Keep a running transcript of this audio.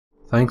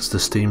Thanks to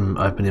Steam,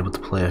 I've been able to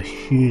play a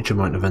huge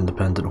amount of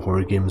independent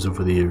horror games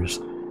over the years,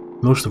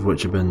 most of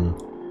which have been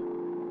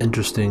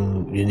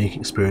interesting, unique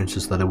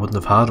experiences that I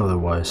wouldn't have had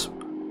otherwise.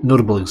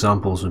 Notable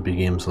examples would be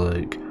games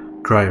like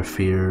Cry of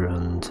Fear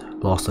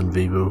and Lost in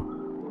Vivo,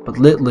 but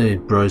lately,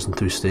 browsing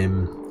through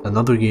Steam,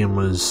 another game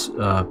was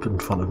put in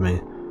front of me,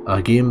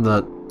 a game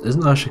that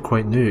isn't actually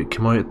quite new. It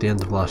came out at the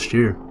end of last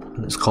year,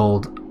 and it's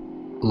called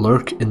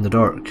Lurk in the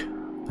Dark,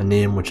 a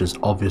name which is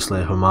obviously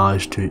a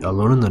homage to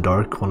Alone in the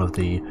Dark, one of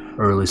the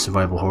early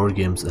survival horror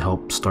games that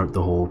helped start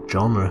the whole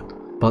genre.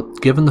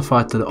 But given the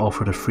fact that it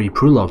offered a free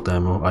prologue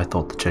demo, I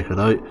thought to check it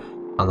out,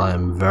 and I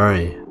am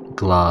very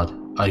glad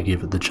I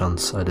gave it the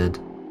chance I did.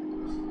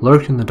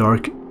 Lurk in the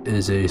Dark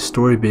is a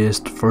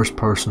story-based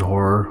first-person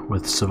horror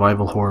with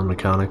survival horror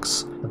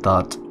mechanics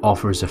that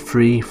offers a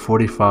free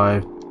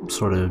 45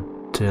 sort of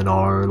to an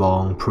hour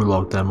long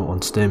prologue demo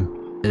on Steam.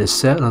 It is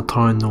set in a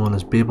town known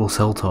as Babel's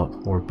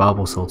Hilltop, or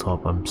Babel's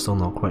Hilltop, I'm still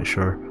not quite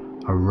sure,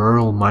 a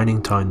rural mining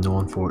town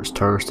known for its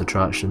tourist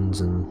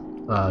attractions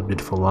and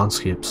beautiful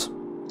landscapes.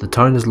 The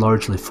town is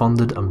largely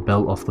funded and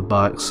built off the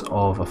backs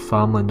of a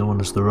family known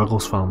as the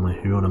Ruggles family,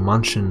 who own a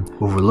mansion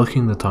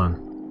overlooking the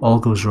town. All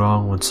goes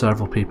wrong when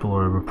several people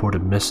are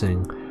reported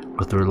missing,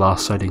 with their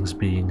last sightings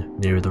being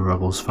near the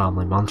Ruggles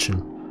family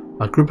mansion.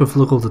 A group of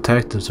local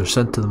detectives are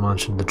sent to the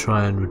mansion to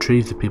try and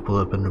retrieve the people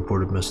that have been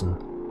reported missing.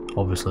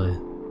 Obviously,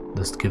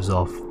 this gives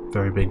off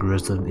very big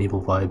Resident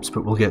Evil vibes,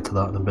 but we'll get to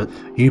that in a bit.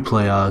 You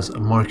play as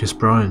Marcus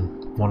Brown,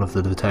 one of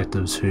the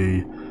detectives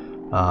who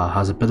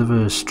has a bit of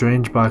a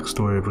strange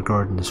backstory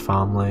regarding his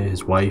family,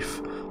 his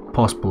wife,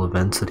 possible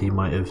events that he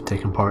might have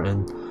taken part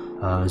in.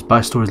 His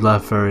backstory is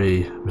left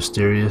very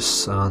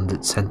mysterious, and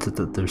it's hinted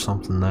that there's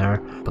something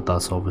there, but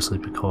that's obviously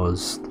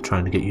because they're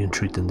trying to get you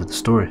intrigued into the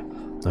story.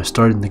 Now,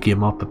 starting the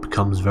game up, it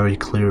becomes very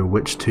clear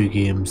which two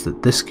games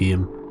that this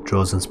game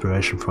draws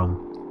inspiration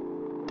from.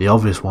 The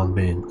obvious one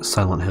being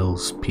Silent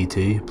Hill's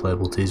PT,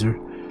 playable teaser,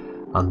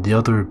 and the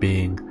other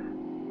being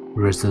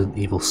Resident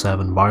Evil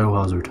 7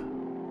 Biohazard,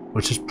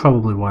 which is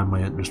probably why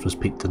my interest was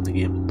piqued in the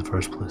game in the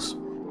first place.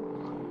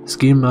 This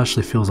game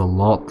actually feels a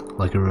lot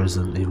like a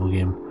Resident Evil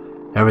game.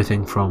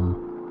 Everything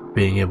from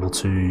being able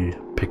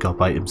to pick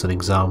up items and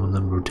examine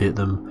them, rotate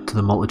them, to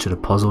the multitude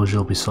of puzzles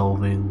you'll be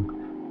solving,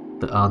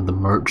 and the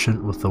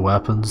merchant with the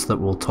weapons that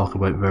we'll talk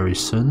about very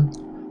soon.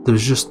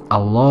 There's just a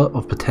lot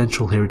of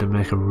potential here to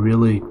make a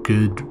really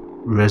good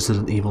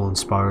Resident Evil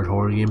inspired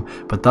horror game,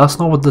 but that's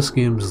not what this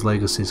game's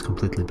legacy is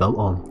completely built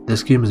on.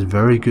 This game is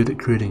very good at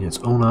creating its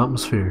own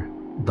atmosphere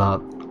that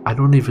I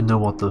don't even know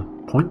what to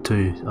point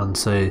to and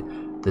say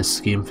this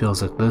game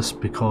feels like this,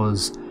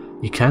 because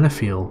you kind of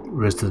feel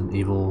Resident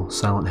Evil,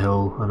 Silent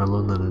Hill and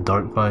Alone in the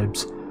Dark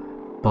vibes,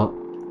 but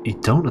you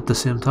don't at the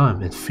same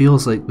time. It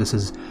feels like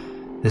this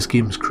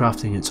game is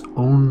crafting its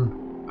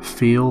own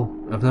feel.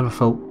 I've never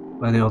felt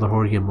any other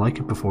horror game like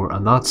it before,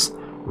 and that's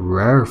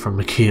rare from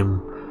a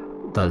game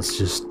that's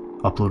just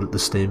uploaded to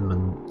Steam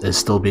and is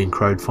still being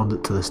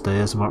crowdfunded to this day,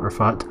 as a matter of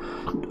fact.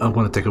 I'm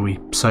going to take a wee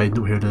side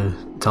note here to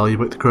tell you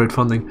about the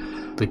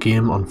crowdfunding. The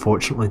game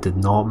unfortunately did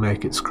not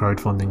make its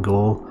crowdfunding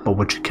goal, but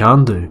what you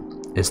can do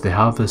is they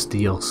have this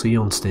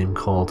DLC on Steam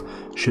called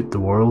Shoot the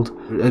World.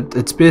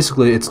 It's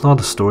basically, it's not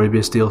a story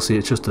based DLC,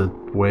 it's just a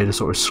way to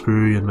sort of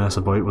screw and mess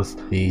about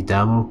with the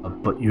demo,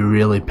 but you're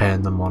really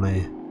paying the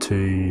money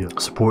to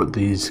support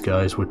these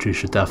guys, which you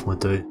should definitely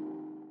do.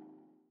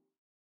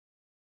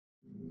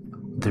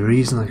 The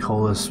reason I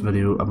call this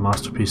video a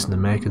masterpiece in the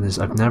making is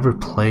I've never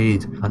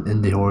played an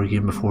indie horror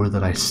game before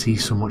that I see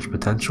so much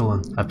potential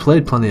in. I've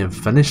played plenty of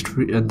finished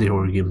indie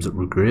horror games that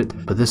were great,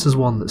 but this is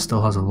one that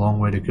still has a long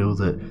way to go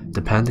that,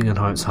 depending on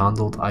how it's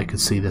handled, I could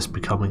see this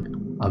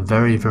becoming a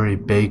very, very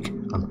big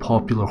and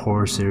popular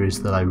horror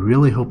series that I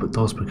really hope it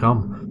does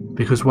become.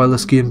 Because while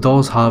this game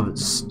does have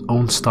its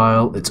own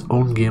style, its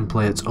own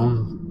gameplay, its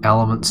own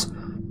elements,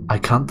 I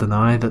can't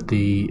deny that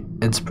the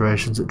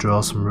inspirations it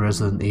draws from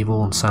Resident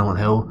Evil and Silent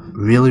Hill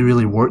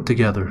really work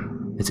together.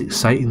 It's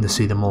exciting to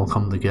see them all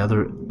come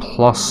together,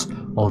 plus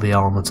all the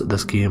elements that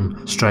this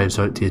game strives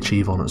out to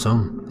achieve on its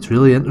own. It's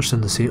really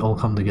interesting to see it all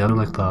come together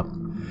like that.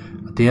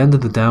 At the end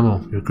of the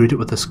demo, you're greeted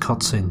with this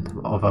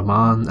cutscene of a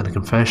man in a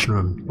confession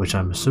room, which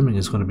I'm assuming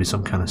is going to be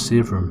some kind of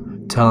save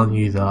room, telling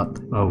you that,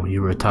 oh,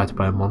 you were attacked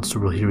by a monster,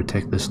 well, here,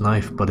 take this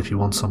knife, but if you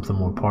want something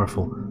more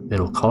powerful,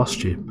 it'll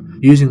cost you.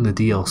 Using the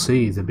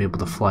DLC to be able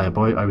to fly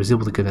about, I was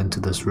able to get into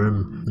this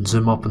room and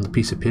zoom up on the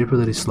piece of paper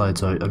that he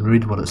slides out and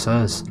read what it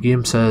says. The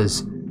game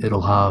says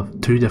it'll have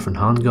 2 different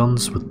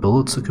handguns with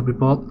bullets that could be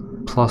bought,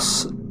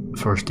 plus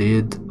first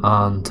aid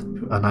and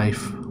a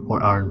knife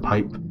or iron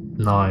pipe.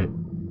 Now,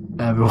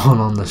 everyone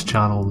on this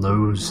channel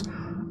knows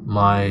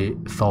my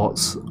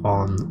thoughts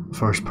on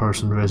first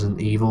person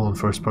Resident Evil and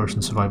first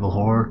person survival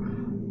horror.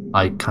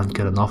 I can't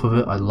get enough of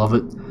it, I love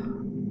it.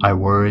 I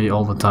worry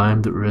all the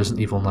time that Resident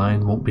Evil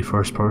 9 won't be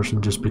first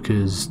person just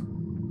because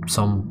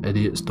some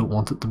idiots don't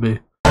want it to be.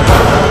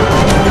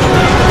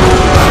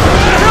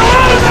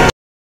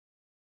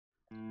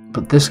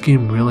 But this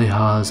game really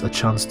has a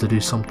chance to do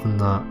something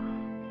that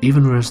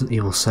even Resident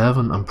Evil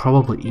 7 and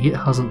probably 8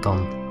 hasn't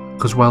done.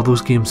 Because while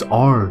those games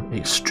are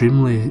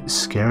extremely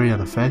scary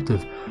and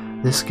effective,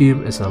 this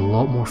game is a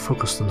lot more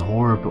focused on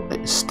horror, but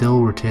it's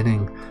still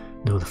retaining,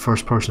 you know, the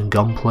first person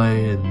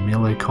gunplay and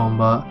melee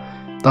combat.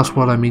 That's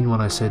what I mean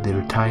when I said they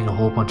were tying a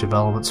whole bunch of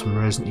elements from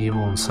Resident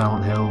Evil and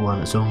Silent Hill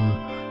and its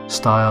own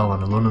style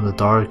and Alone in the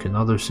Dark and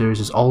other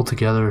series all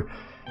together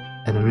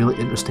in a really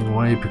interesting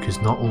way, because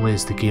not only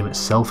is the game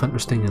itself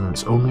interesting in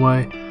its own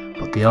way,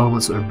 but the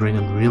elements that are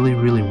bringing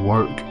really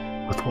work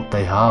with what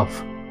they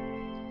have.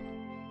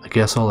 I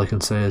guess all I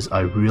can say is I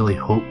really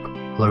hope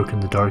Lurk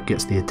in the Dark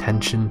gets the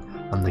attention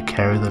and the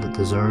care that it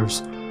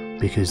deserves,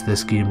 because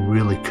this game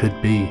really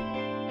could be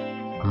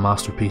a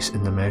masterpiece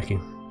in the making.